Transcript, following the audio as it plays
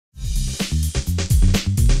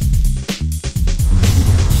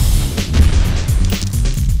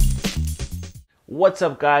What's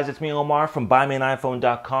up, guys? It's me, Omar from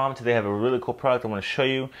BuyMeAnIPhone.com. Today I have a really cool product I want to show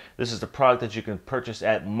you. This is the product that you can purchase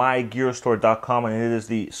at MyGearStore.com, and it is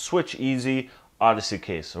the Switcheasy Odyssey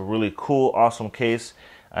case. A really cool, awesome case,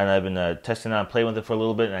 and I've been testing it out and playing with it for a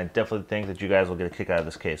little bit, and I definitely think that you guys will get a kick out of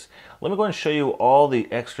this case. Let me go and show you all the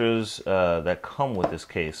extras that come with this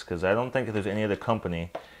case, because I don't think there's any other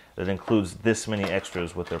company that includes this many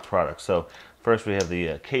extras with their products. So first we have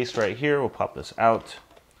the case right here. We'll pop this out.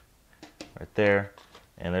 Right there,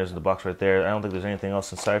 and there's the box right there. I don't think there's anything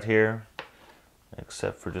else inside here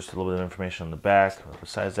except for just a little bit of information on the back. But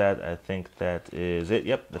besides that, I think that is it.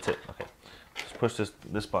 Yep, that's it. Okay, let's push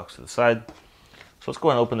this box to the side. So let's go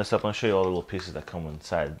ahead and open this up and show you all the little pieces that come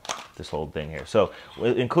inside this whole thing here. So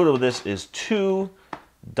included with this is two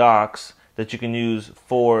docks that you can use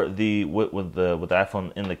for with the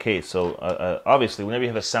iPhone in the case. So obviously, whenever you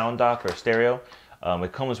have a sound dock or a stereo,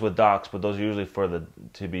 it comes with docks, but those are usually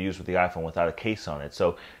to be used with the iPhone without a case on it.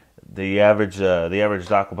 So the average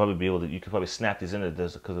dock will probably be able to, you could probably snap these into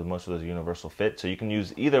this because most of those are universal fit. So you can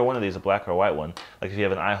use either one of these, a black or a white one. Like if you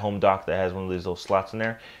have an iHome dock that has one of these little slots in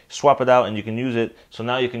there, swap it out and you can use it. So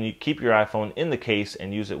now you can keep your iPhone in the case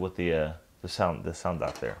and use it with the sound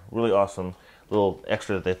dock there. Really awesome little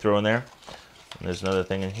extra that they throw in there. And there's another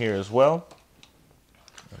thing in here as well.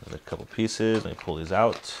 There's a couple pieces. Let me pull these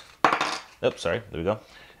out. Oops, sorry, there we go.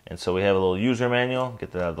 And so we have a little user manual, get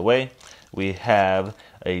that out of the way. We have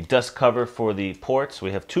a dust cover for the ports.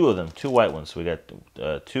 We have two of them, two white ones. So we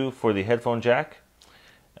got two for the headphone jack,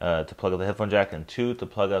 to plug up the headphone jack, and two to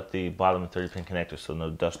plug up the bottom 30-pin connector so no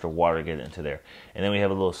dust or water get into there. And then we have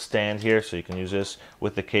a little stand here, so you can use this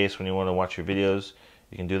with the case when you want to watch your videos.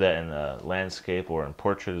 You can do that in landscape or in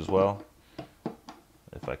portrait as well.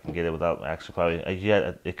 If I can get it without actually probably,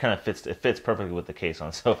 yeah, it kind of fits. It fits perfectly with the case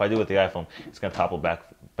on. So if I do it with the iPhone, it's going to topple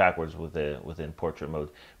backwards within portrait mode.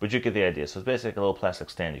 But you get the idea. So it's basically a little plastic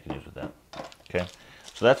stand you can use with that. Okay,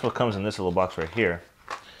 so that's what comes in this little box right here.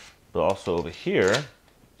 But also over here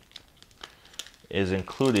is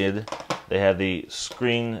included. They have the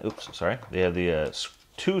screen. Oops, sorry. They have the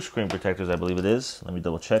two screen protectors, I believe it is. Let me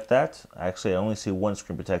double check that. Actually, I only see one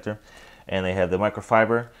screen protector, and they have the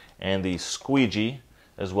microfiber and the squeegee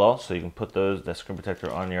as well, so you can put that screen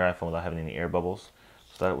protector on your iPhone without having any air bubbles.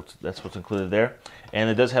 So that's what's included there.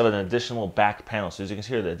 And it does have an additional back panel. So as you can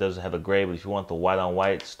see here, it does have a gray, but if you want the white on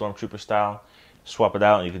white Stormtrooper style, swap it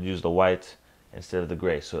out and you could use the white instead of the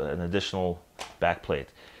gray. So an additional back plate.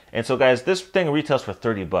 And so guys, this thing retails for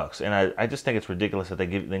 30 bucks, and I just think it's ridiculous that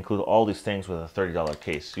they include all these things with a $30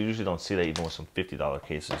 case. You usually don't see that even with some $50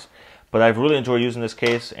 cases. But I've really enjoyed using this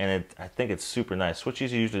case, and I think it's super nice.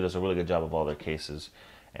 Switcheasy usually does a really good job of all their cases,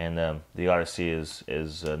 and the Odyssey is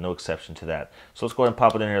no exception to that. So let's go ahead and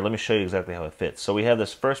pop it in here. Let me show you exactly how it fits. So we have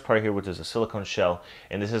this first part here, which is a silicone shell,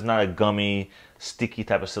 and this is not a gummy, sticky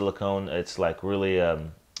type of silicone. It's like really,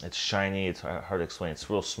 it's shiny. It's hard to explain. It's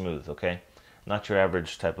real smooth. Okay, not your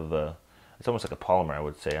average type of it's almost like a polymer, I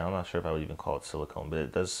would say. I'm not sure if I would even call it silicone, but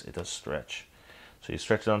it does stretch. So you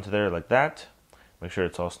stretch it onto there like that. Make sure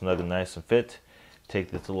it's all snug and nice and fit.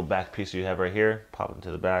 Take this little back piece you have right here, pop it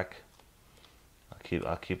into the back.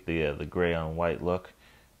 I'll keep the gray on white look,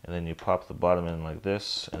 and then you pop the bottom in like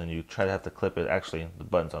this, and then you try to have to clip it. Actually, the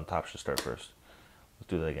buttons on top should start first. Let's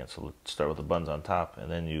do that again. So let's start with the buttons on top,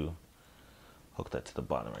 and then you hook that to the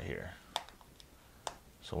bottom right here.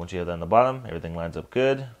 So once you have that on the bottom, everything lines up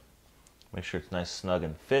good. Make sure it's nice, snug,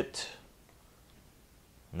 and fit.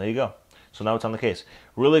 And there you go. So now it's on the case.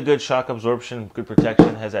 Really good shock absorption, good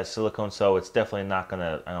protection. Has that silicone, so it's definitely not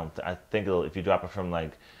gonna. I think if you drop it from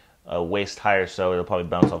like a waist high or so, it'll probably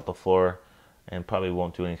bounce off the floor and probably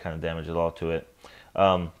won't do any kind of damage at all to it.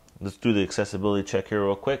 Let's do the accessibility check here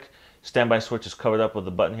real quick. Standby switch is covered up with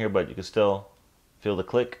the button here, but you can still feel the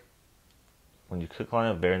click when you click on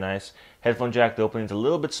it. Very nice. Headphone jack, the opening is a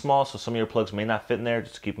little bit small, so some of your plugs may not fit in there.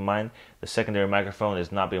 Just keep in mind. The secondary microphone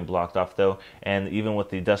is not being blocked off though, and even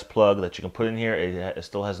with the dust plug that you can put in here, it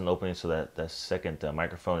still has an opening so that the second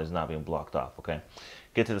microphone is not being blocked off. Okay.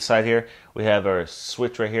 Get to the side here. We have our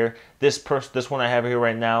switch right here. This one I have here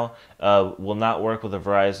right now will not work with the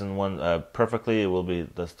Verizon one perfectly. It will be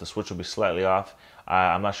the switch will be slightly off.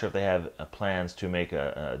 I'm not sure if they have plans to make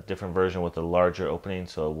a different version with a larger opening,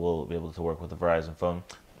 so we'll be able to work with the Verizon phone.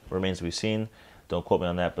 Remains to be seen. Don't quote me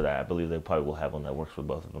on that, but I believe they probably will have one that works with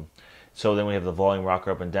both of them. So then we have the volume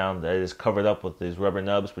rocker up and down. That is covered up with these rubber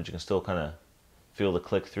nubs, but you can still kind of feel the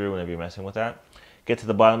click through whenever you're messing with that. Get to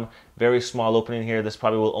the bottom, very small opening here. This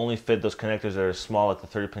probably will only fit those connectors that are small, like the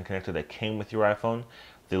 30-pin connector that came with your iPhone.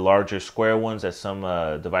 The larger square ones that some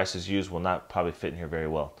devices use will not probably fit in here very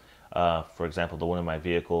well. For example, the one in my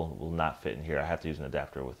vehicle will not fit in here. I have to use an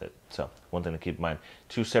adapter with it. So one thing to keep in mind,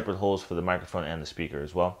 2 separate holes for the microphone and the speaker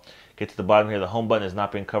as well. Get to the bottom here, the home button is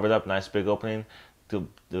not being covered up, nice big opening. To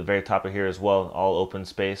the very top of here as well, all open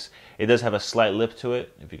space. It does have a slight lip to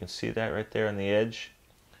it, if you can see that right there on the edge.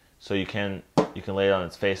 So you can lay it on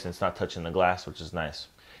its face and it's not touching the glass, which is nice.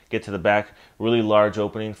 Get to the back, really large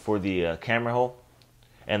opening for the camera hole.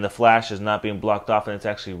 And the flash is not being blocked off, and it's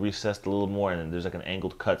actually recessed a little more, and there's like an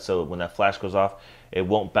angled cut, so when that flash goes off, it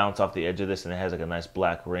won't bounce off the edge of this, and it has like a nice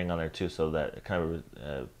black ring on there too, so that it kind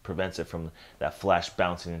of prevents it from that flash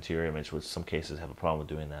bouncing into your image, which some cases have a problem with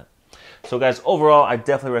doing that. So guys, overall, I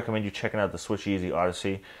definitely recommend you checking out the Switcheasy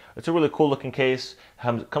Odyssey. It's a really cool looking case.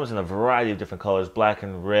 Comes in a variety of different colors, black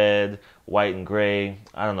and red, white and gray.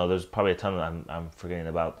 I don't know, there's probably a ton that I'm forgetting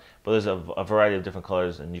about. But there's a variety of different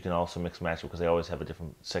colors, and you can also mix and match because they always have a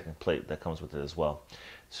different second plate that comes with it as well.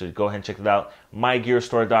 So go ahead and check it out.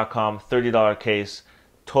 mygearstore.com, $30 case.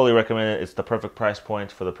 Totally recommend it. It's the perfect price point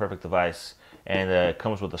for the perfect device. And it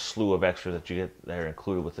comes with a slew of extras that you get that are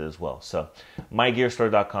included with it as well. So,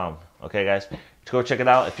 mygearstore.com. Okay, guys, go check it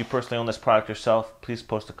out. If you personally own this product yourself, please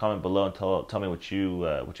post a comment below and tell me what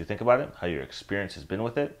you think about it, how your experience has been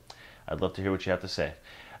with it. I'd love to hear what you have to say.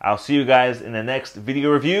 I'll see you guys in the next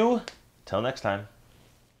video review. Till next time.